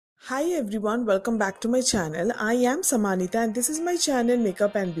Hi everyone, welcome back to my channel. I am Samanita and this is my channel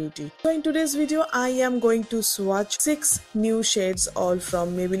Makeup and Beauty. So in today's video, I am going to swatch 6 new shades all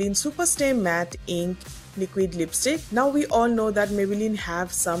from Maybelline Superstay Matte Ink liquid lipstick. Now we all know that Maybelline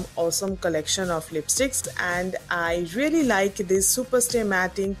have some awesome collection of lipsticks and I really like this Superstay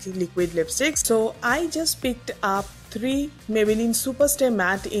Matte Ink liquid lipstick. So I just picked up 3 Maybelline Superstay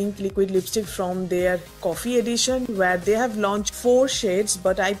Matte Ink liquid lipstick from their coffee edition where they have launched 4 shades,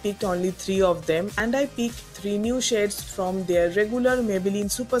 but I picked only 3 of them, and I picked 3 new shades from their regular Maybelline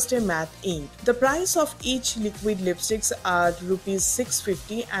Superstay Matte Ink. The price of each liquid lipsticks are rupees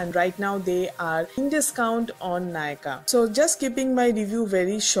 650 and right now they are in discount on Nykaa. So just keeping my review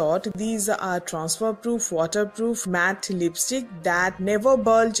very short, these are transfer proof, waterproof matte lipstick that never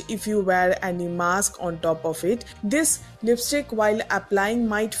bulge if you wear any mask on top of it. This lipstick while applying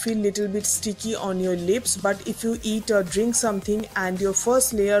might feel little bit sticky on your lips, but if you eat or drink something and your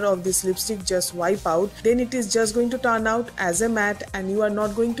first layer of this lipstick just wipe out, then it is just going to turn out as a matte and you are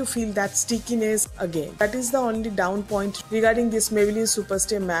not going to feel that stickiness again. That is the only down point regarding this Maybelline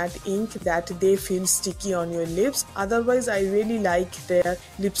Superstay Matte Ink, that they feel sticky on your lips. Otherwise I really like their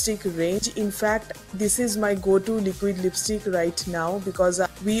lipstick range. In fact, this is my go-to liquid lipstick right now because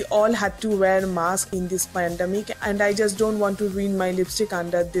we all had to wear mask in this pandemic and I just don't want to ruin my lipstick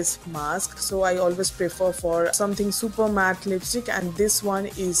under this mask, so I always prefer for something super matte lipstick, and this one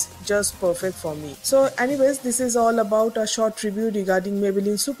is just perfect for me. So anyways, this is all about a short review regarding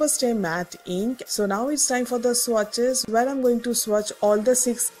Maybelline Superstay Matte Ink. So now it's time for the swatches where I'm going to swatch all the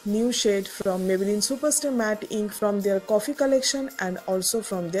 6 new shades from Maybelline Superstay Matte Ink from their coffee collection and also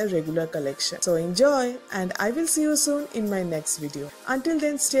from their regular collection. So enjoy and I will see you soon in my next video. Until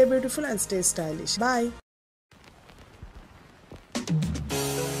then, stay beautiful and stay stylish. Bye.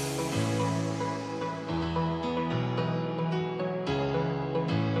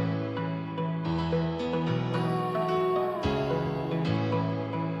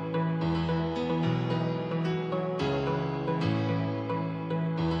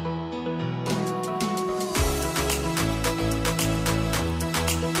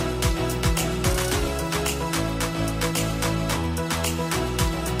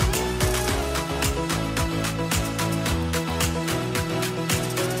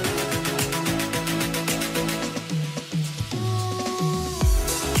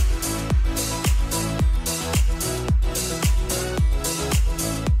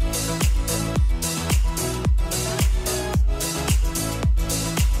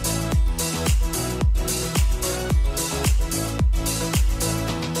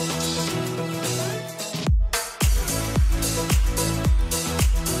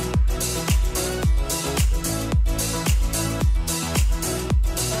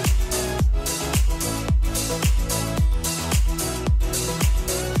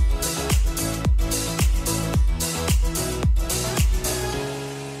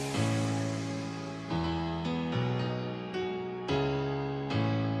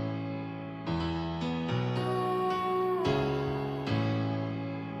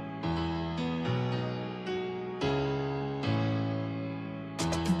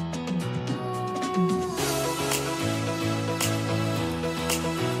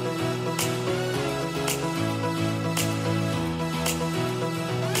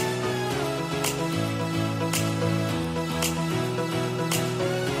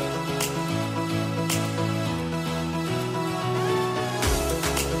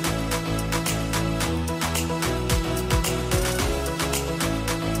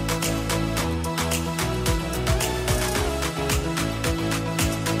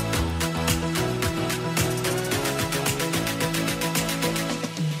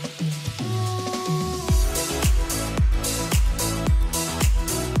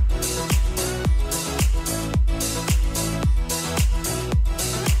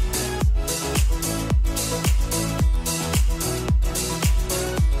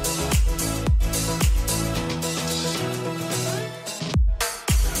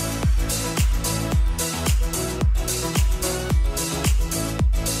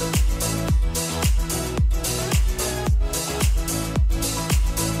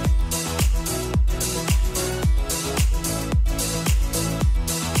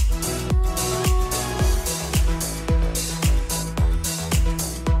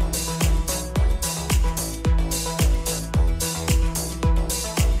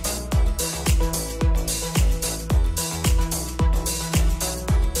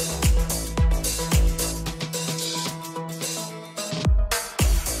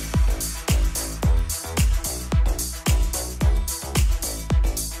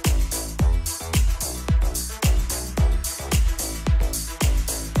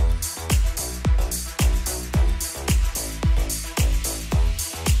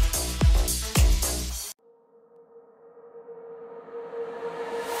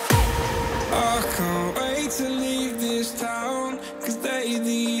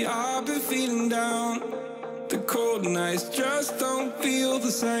 lately I've been feeling down. The cold nights just don't feel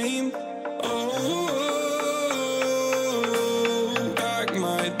the same. Oh,